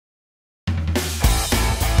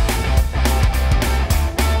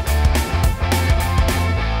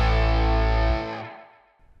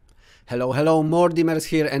Hello, Mordimers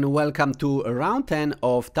here and welcome to round 10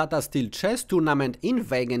 of Tata Steel Chess Tournament in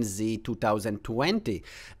Vagency 2020.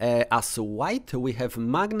 As white we have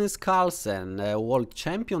Magnus Carlsen, world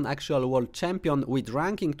champion, actual world champion with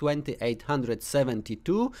ranking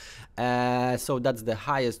 2872, so that's the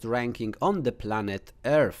highest ranking on the planet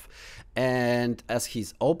Earth. And as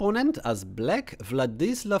his opponent, as black,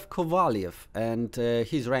 Vladislav Kovalev, and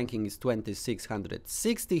his ranking is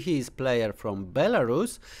 2660. He is player from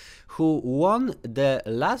Belarus who won the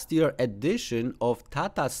last year edition of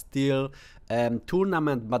Tata Steel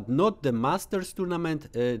tournament, but not the Masters tournament,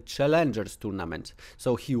 Challengers tournament.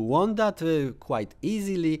 So he won that quite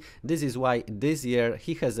easily. This is why this year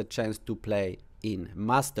he has a chance to play in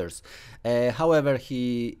Masters. However,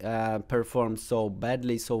 he performed so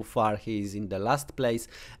badly so far. He is in the last place.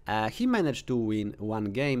 He managed to win one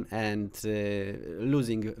game and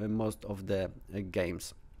losing most of the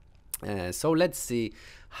games. So let's see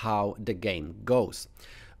how the game goes.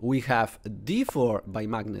 We have d4 by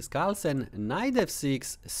Magnus Carlsen, knight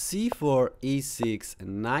f6, c4, e6,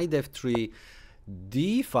 knight f3,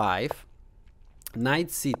 d5, knight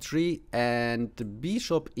c3, and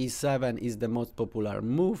bishop e7 is the most popular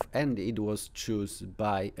move, and it was chosen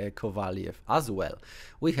by Kovalev as well.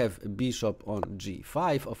 We have bishop on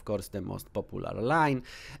g5, of course the most popular line,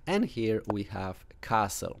 and here we have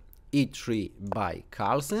castle e3 by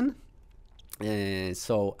Carlsen. This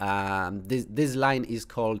line is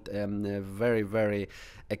called a very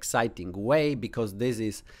exciting way because this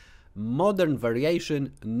is modern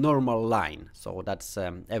variation normal line, so that's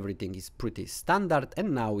everything is pretty standard.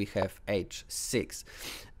 And now we have h6,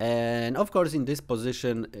 and of course in this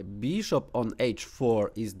position bishop on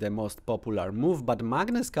h4 is the most popular move, but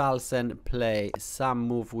Magnus Carlsen play some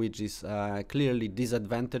move which is clearly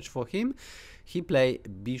disadvantage for him. He play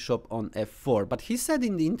bishop on f4, but he said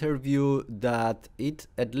in the interview that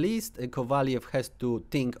at least Kovalev has to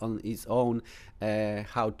think on his own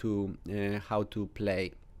how to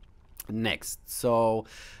play next. So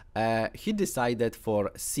he decided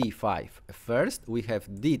for c5 first. We have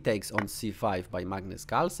d takes on c5 by Magnus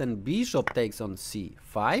Carlsen, bishop takes on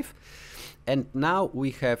c5, and now we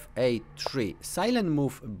have a3, silent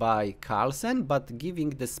move by Carlsen, but giving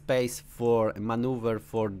the space for maneuver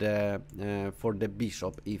for the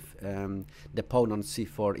bishop if the pawn on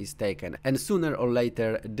c4 is taken, and sooner or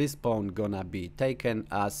later this pawn gonna be taken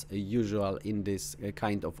as usual in this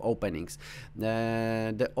kind of openings.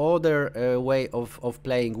 The other way of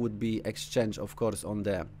playing would be exchange, of course,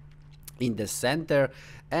 in the center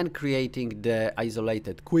and creating the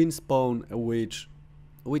isolated queen's pawn, which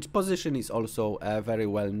position is also very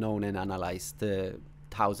well known and analyzed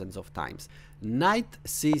thousands of times. Knight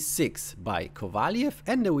c6 by Kovalev,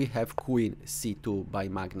 and then we have queen c2 by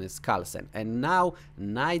Magnus Carlsen, and now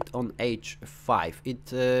knight on h5.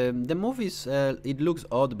 The move is it looks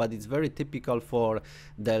odd, but it's very typical for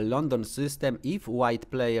the London system. If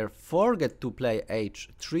white player forget to play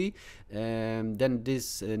h3, then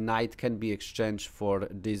this knight can be exchanged for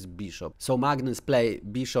this bishop. So Magnus play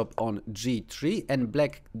bishop on g3, and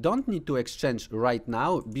black don't need to exchange right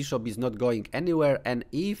now. Bishop is not going anywhere, and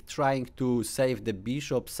if trying to save the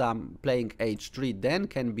bishop, some playing h3 then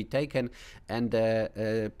can be taken, and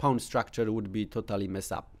the pawn structure would be totally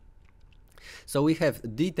messed up. So we have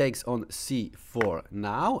d takes on c4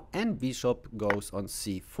 now, and bishop goes on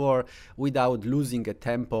c4 without losing a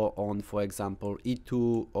tempo on, for example,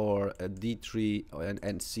 e2 or d3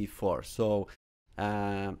 and c4. So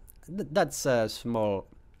that's a small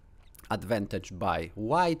advantage by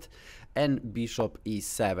white, and bishop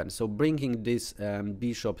e7, so bringing this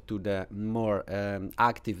bishop to the more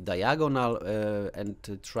active diagonal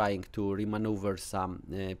and trying to remaneuver some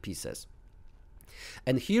pieces.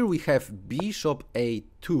 And here we have bishop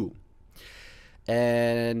a2,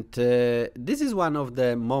 and this is one of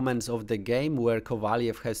the moments of the game where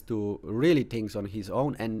Kovalev has to really think on his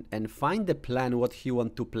own and find the plan what he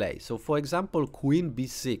want to play. So for example, queen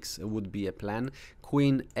b6 would be a plan,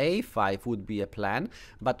 queen a5 would be a plan,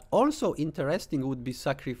 but also interesting would be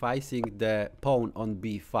sacrificing the pawn on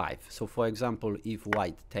b5. So for example, if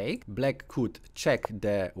white take, black could check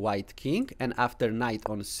the white king, and after knight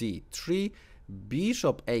on c3,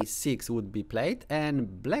 bishop a6 would be played,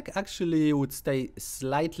 and black actually would stay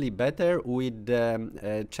slightly better with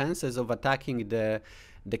the chances of attacking the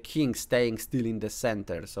king staying still in the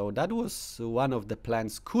center. So that was one of the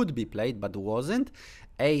plans could be played, but wasn't.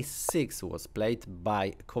 a6 was played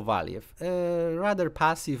by Kovalev. Rather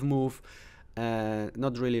passive move,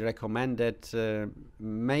 not really recommended.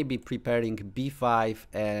 Maybe preparing b5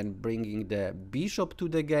 and bringing the bishop to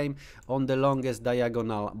the game on the longest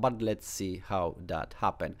diagonal, but let's see how that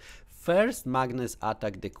happened. First, Magnus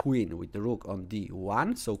attacked the queen with the rook on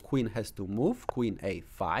d1, so queen has to move, queen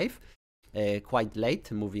a5, quite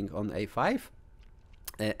late, moving on a5.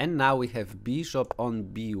 And now we have bishop on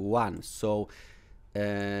b1, so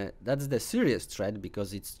that's the serious threat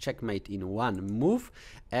because it's checkmate in one move,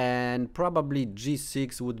 and probably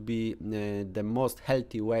g6 would be the most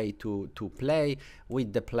healthy way to play,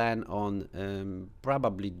 with the plan on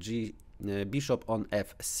probably bishop on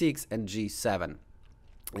f6 and g7.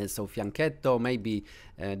 So fianchetto, maybe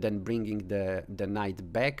then bringing the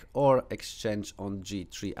knight back, or exchange on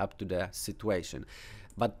g3 up to the situation.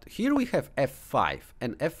 But here we have f5,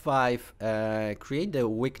 and f5 create a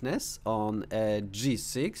weakness on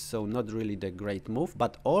g6, so not really the great move,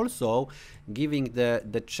 but also giving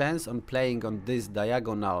the chance on playing on this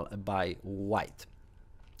diagonal by white.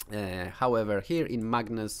 However, here in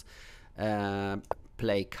Magnus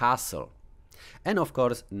play castle. And of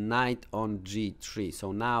course, knight on g3.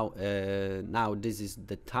 So now, now this is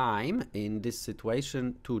the time in this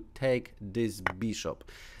situation to take this bishop.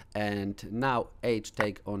 And now h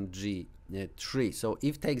take on g3. So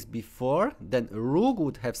if takes before, then rook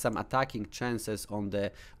would have some attacking chances on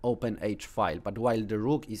the open h file. But while the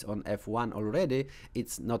rook is on f1 already,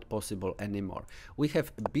 it's not possible anymore. We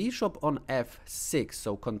have bishop on f6,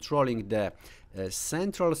 so controlling the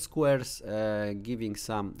central squares, giving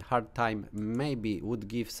some hard time, maybe would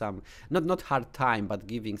give some, not hard time, but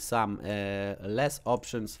giving some less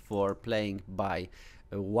options for playing by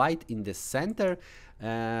white in the center.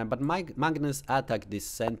 But Magnus attacked this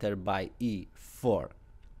center by e4.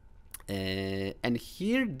 And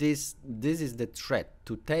here this is the threat,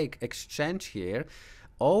 to take exchange here,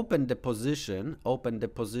 open the position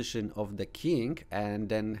of the king, and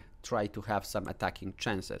then try to have some attacking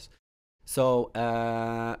chances. So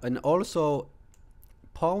and also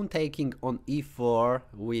pawn taking on e4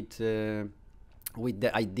 with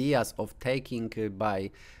the ideas of taking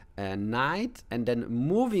by knight, and then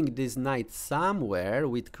moving this knight somewhere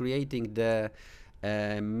with creating the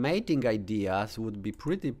mating ideas would be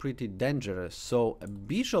pretty dangerous. So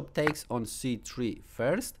bishop takes on c3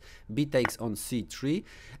 first, b takes on c3,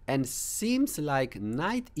 and seems like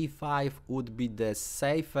knight e5 would be the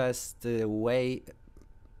safest way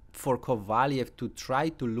for Kovalev to try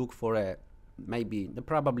to look for a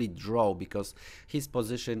probably draw, because his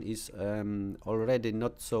position is already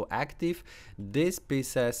not so active. These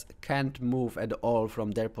pieces can't move at all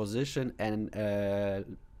from their position, and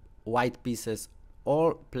white pieces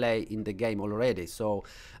all play in the game already. So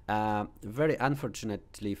very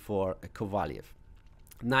unfortunately for Kovalev,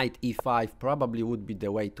 knight e5 probably would be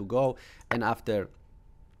the way to go, and after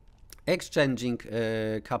exchanging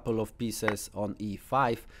a couple of pieces on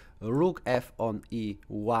e5, rook f on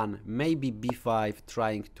e1, maybe b5,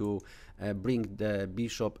 trying to bring the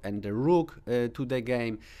bishop and the rook to the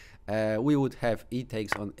game. We would have e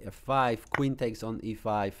takes on f5, queen takes on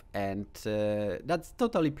e5, and that's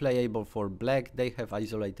totally playable for black. They have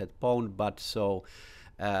isolated pawn, but so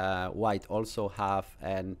white also have,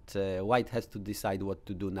 and white has to decide what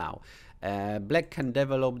to do now. Black can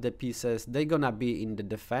develop the pieces. They're gonna be in the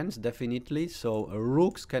defense definitely, so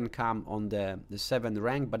rooks can come on the 7th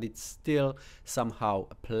rank, but it's still somehow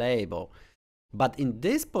playable. But in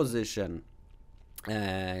this position,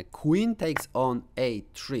 queen takes on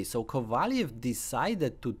a3, so Kovalev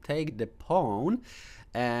decided to take the pawn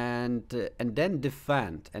and then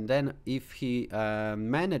defend, and then if he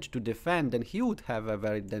managed to defend, then he would have a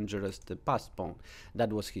very dangerous passed pawn.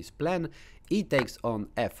 That was his plan. E takes on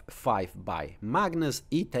f5 by Magnus,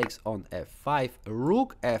 e takes on f5,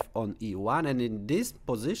 rook f on e1, and in this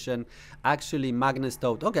position actually Magnus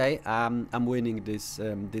thought, okay, I'm winning this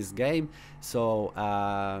this game. So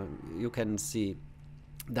you can see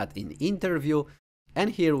that in interview. And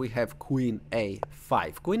here we have queen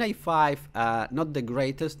a5. Queen a5, not the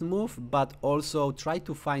greatest move, but also try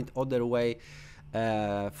to find other way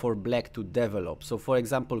for black to develop. So for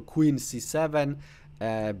example, queen c7,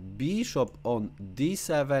 bishop on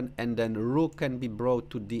d7, and then rook can be brought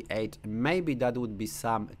to d8. Maybe that would be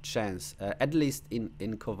some chance, at least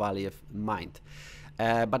in Kovalev mind.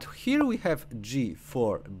 But here we have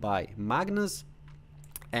g4 by Magnus,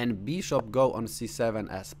 and bishop go on c7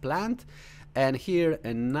 as planned. And here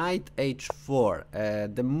a knight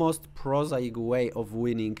h4, the most prosaic way of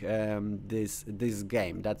winning this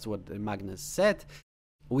game. That's what Magnus said.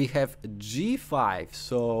 We have g5,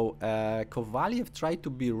 so Kovalev tried to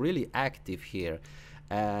be really active here.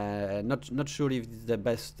 Not sure if it's the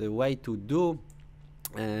best way to do.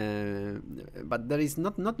 but there is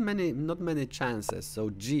not many chances. So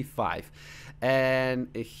g5,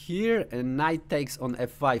 and here knight takes on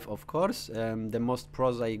f5, of course, the most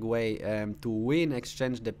prosaic way to win,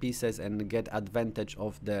 exchange the pieces and get advantage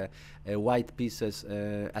of the white pieces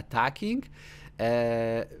attacking.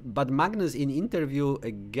 But Magnus in interview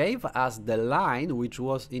gave us the line which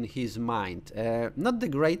was in his mind. Not the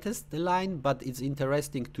greatest line, but it's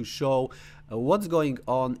interesting to show what's going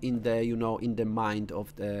on in the in the mind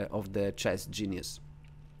of the chess genius.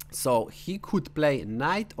 So he could play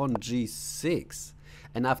knight on g6,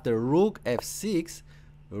 and after rook f6,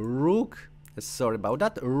 rook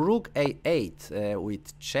rook a8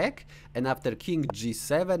 with check, and after king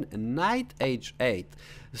g7, knight h8.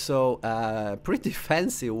 So pretty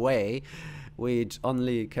fancy way, which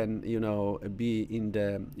only can be in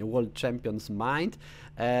the world champion's mind.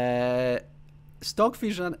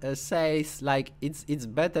 Stockfish says like it's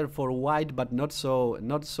better for white, but not so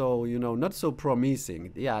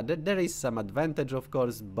promising. Yeah, there is some advantage, of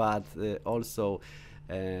course, but also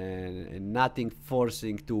nothing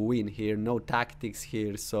forcing to win here, no tactics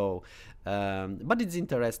here. So but it's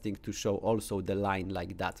interesting to show also the line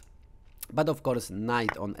like that. But of course,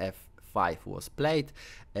 knight on f5 was played.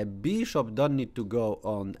 A bishop don't need to go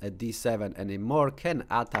on a d7 anymore, can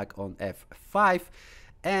attack on f5,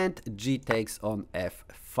 and g takes on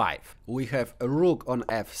f5. We have a rook on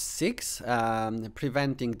f6,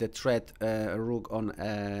 preventing the threat rook on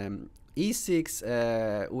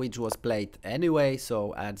e6, which was played anyway,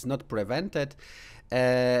 so it's not prevented.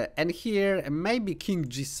 And here maybe king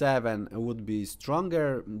g7 would be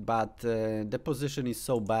stronger, but the position is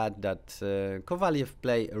so bad that Kovalev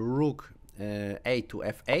play rook a to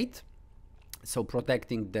f8, so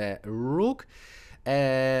protecting the rook.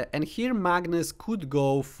 And here Magnus could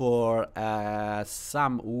go for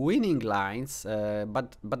some winning lines,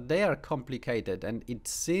 but they are complicated, and it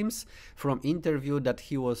seems from interview that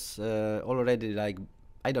he was already like,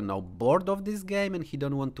 I don't know, bored of this game, and he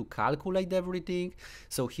don't want to calculate everything,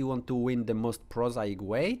 so he want to win the most prosaic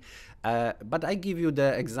way. But I give you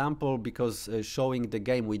the example because showing the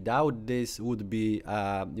game without this would be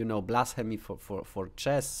blasphemy for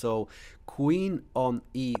chess. So queen on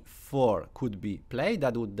e4 could be played.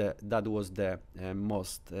 That was the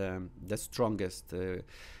the strongest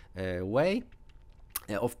way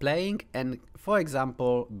of playing. And for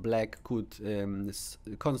example, black could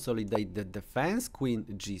consolidate the defense, queen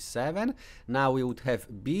g7. Now we would have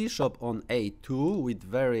bishop on a2 with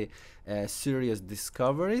very serious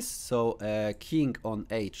discoveries. So king on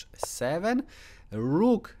h7,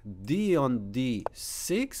 rook d on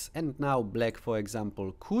d6, and now black, for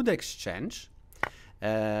example, could exchange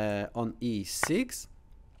on e6.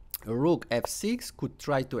 Rook f6 could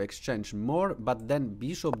try to exchange more, but then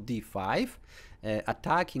bishop d5,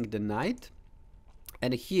 attacking the knight.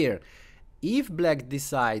 And here, if black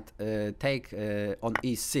decide take on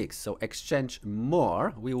e6, so exchange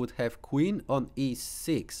more, we would have queen on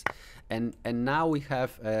e6. And now we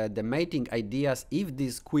have the mating ideas if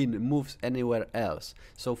this queen moves anywhere else.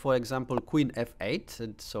 So for example, queen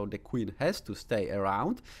f8, so the queen has to stay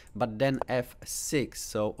around, but then f6,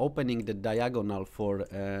 so opening the diagonal for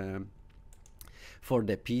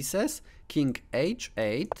the pieces, king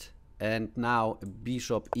h8, and now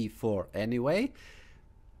bishop e4 anyway.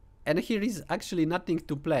 And here is actually nothing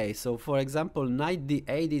to play. So for example, knight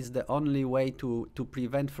d8 is the only way to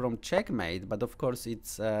prevent from checkmate, but of course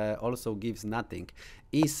it's also gives nothing.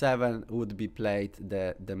 e7 would be played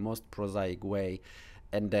the most prosaic way,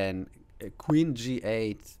 and then queen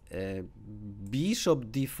g8, bishop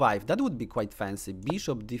d5, that would be quite fancy.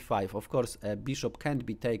 Bishop d5, of course bishop can't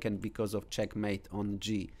be taken because of checkmate on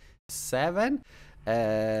g7.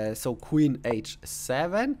 So queen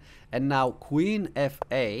h7, and now queen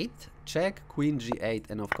f8, check, queen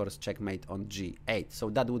g8, and of course checkmate on g8.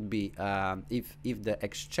 So that would be if the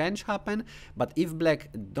exchange happen. But if black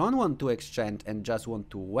don't want to exchange and just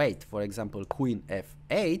want to wait, for example queen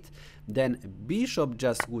f8, then bishop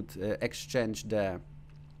just would exchange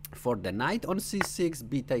for the knight on c6,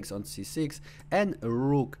 b takes on c6, and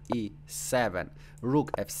rook e7,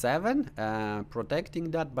 rook f7,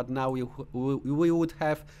 protecting that. But now we would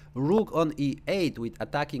have rook on e8 with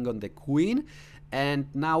attacking on the queen, and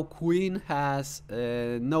now queen has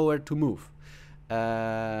nowhere to move.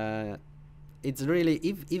 It's really,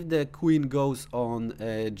 if the queen goes on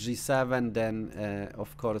g7, then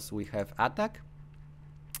of course we have attack,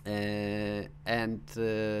 and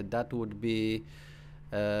that would be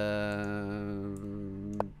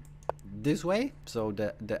this way. So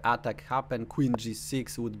the attack happened, queen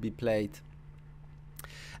g6 would be played,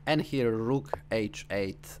 And here rook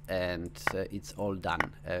h8, and it's all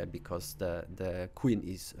done because the queen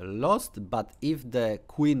is lost. But if the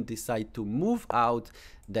queen decide to move out,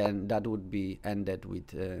 then that would be ended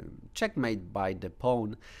with checkmate by the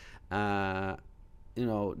pawn. You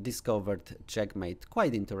know, discovered checkmate,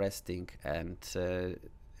 quite interesting. And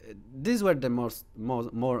these were the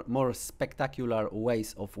more spectacular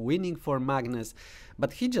ways of winning for Magnus,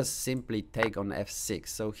 but he just simply take on f6.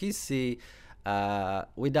 So he see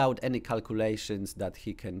without any calculations that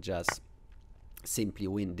he can just simply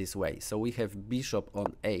win this way. So we have bishop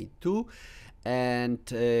on a2 and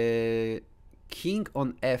king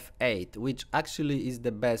on f8, which actually is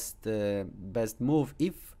the best move.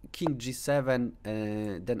 If king g7,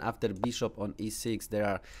 then after bishop on e6, there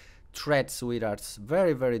are threats which are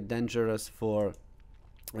very dangerous for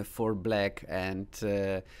black, and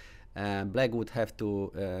black would have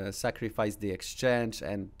to sacrifice the exchange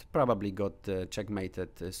and probably got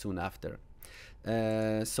checkmated soon after.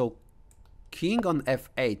 So king on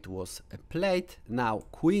f8 was played. Now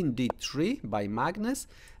queen d3 by Magnus,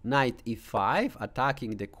 knight e5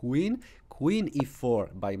 attacking the queen, queen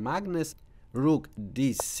e4 by Magnus, rook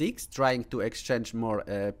d6 trying to exchange more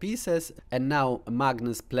pieces, and now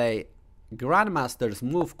Magnus play grandmaster's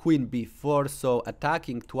move queen b4, so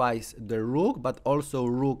attacking twice the rook, but also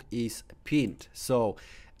rook is pinned. So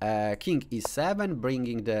king e7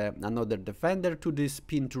 bringing another defender to this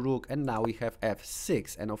pinned rook, and now we have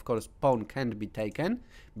f6, and of course pawn can't be taken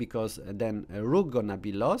because then rook gonna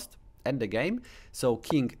be lost and the game. So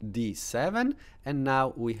king d7, and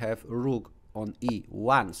now we have rook on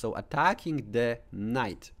e1, so attacking the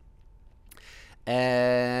knight.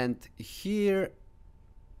 And here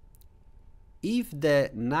if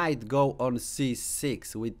the knight go on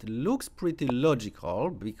c6, which looks pretty logical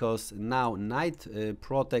because now knight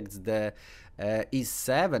protects the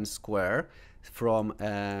e7 square from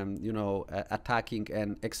you know, attacking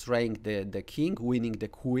and extraying the king, winning the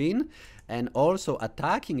queen, and also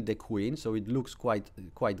attacking the queen, so it looks quite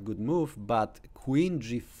good move. But queen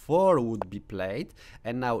g4 would be played,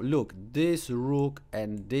 and now look, this rook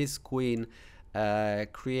and this queen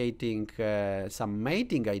creating some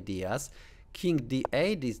mating ideas. King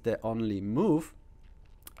d8 is the only move,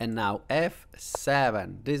 and now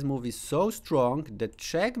f7. This move is so strong, the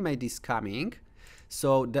checkmate is coming,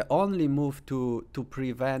 so the only move to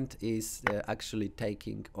prevent is actually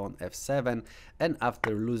taking on f7, and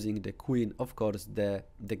after losing the queen, of course the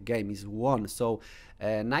game is won. So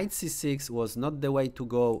knight c6 was not the way to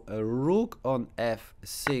go. Rook on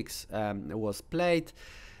f6 was played,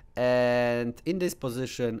 and in this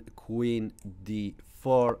position queen d4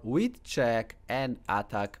 with check and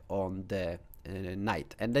attack on the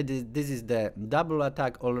knight, and this is the double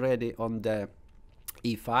attack already on the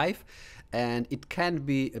e5, and it can't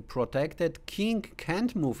be protected. King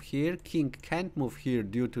can't move here, king can't move here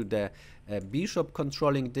due to the bishop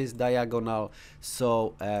controlling this diagonal.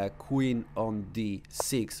 So queen on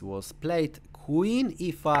d6 was played, queen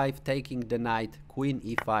e5 taking the knight, queen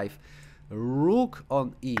e5, rook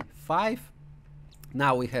on e5.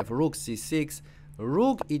 Now we have rook c6,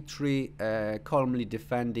 rook e3, calmly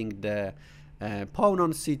defending the pawn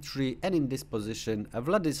on c3, and in this position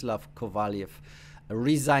Vladislav Kovalev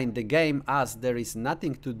resigned the game as there is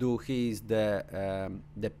nothing to do. He is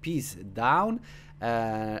the piece down,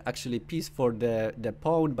 actually piece for the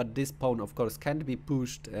pawn, but this pawn of course can't be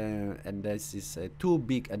pushed, and this is a too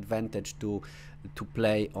big advantage to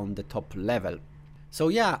play on the top level. So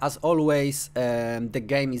yeah, as always, the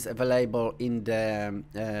game is available in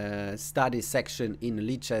the study section in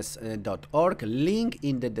lichess.org, link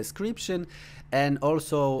in the description. And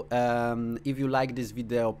also, if you like this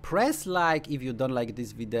video, press like. If you don't like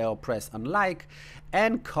this video, press unlike,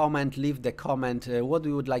 and comment, leave the comment what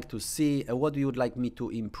you would like to see, what you would like me to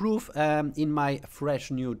improve in my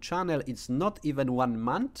fresh new channel. It's not even 1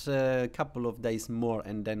 month, a couple of days more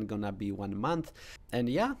and then gonna be 1 month. And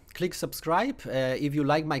yeah, click subscribe if you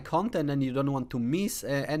like my content and you don't want to miss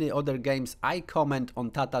any other games. I comment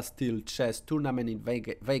on Tata Steel Chess Tournament in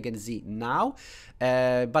Vacancy now,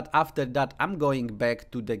 but after that I'm going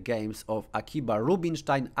back to the games of Akiba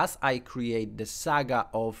Rubinstein as I create the saga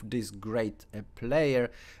of this great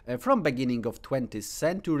player from beginning of 20th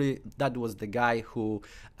century. That was the guy who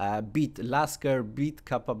beat Lasker, beat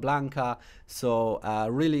Capablanca, so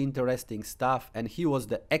really interesting stuff, and he was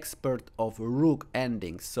the expert of rook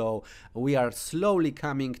endings. So we are slowly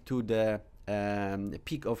coming to the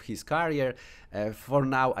peak of his career. For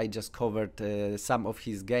now I just covered some of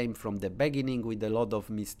his game from the beginning with a lot of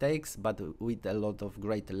mistakes, but with a lot of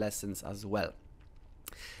great lessons as well.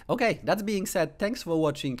 Okay, that being said, thanks for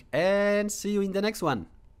watching and see you in the next one.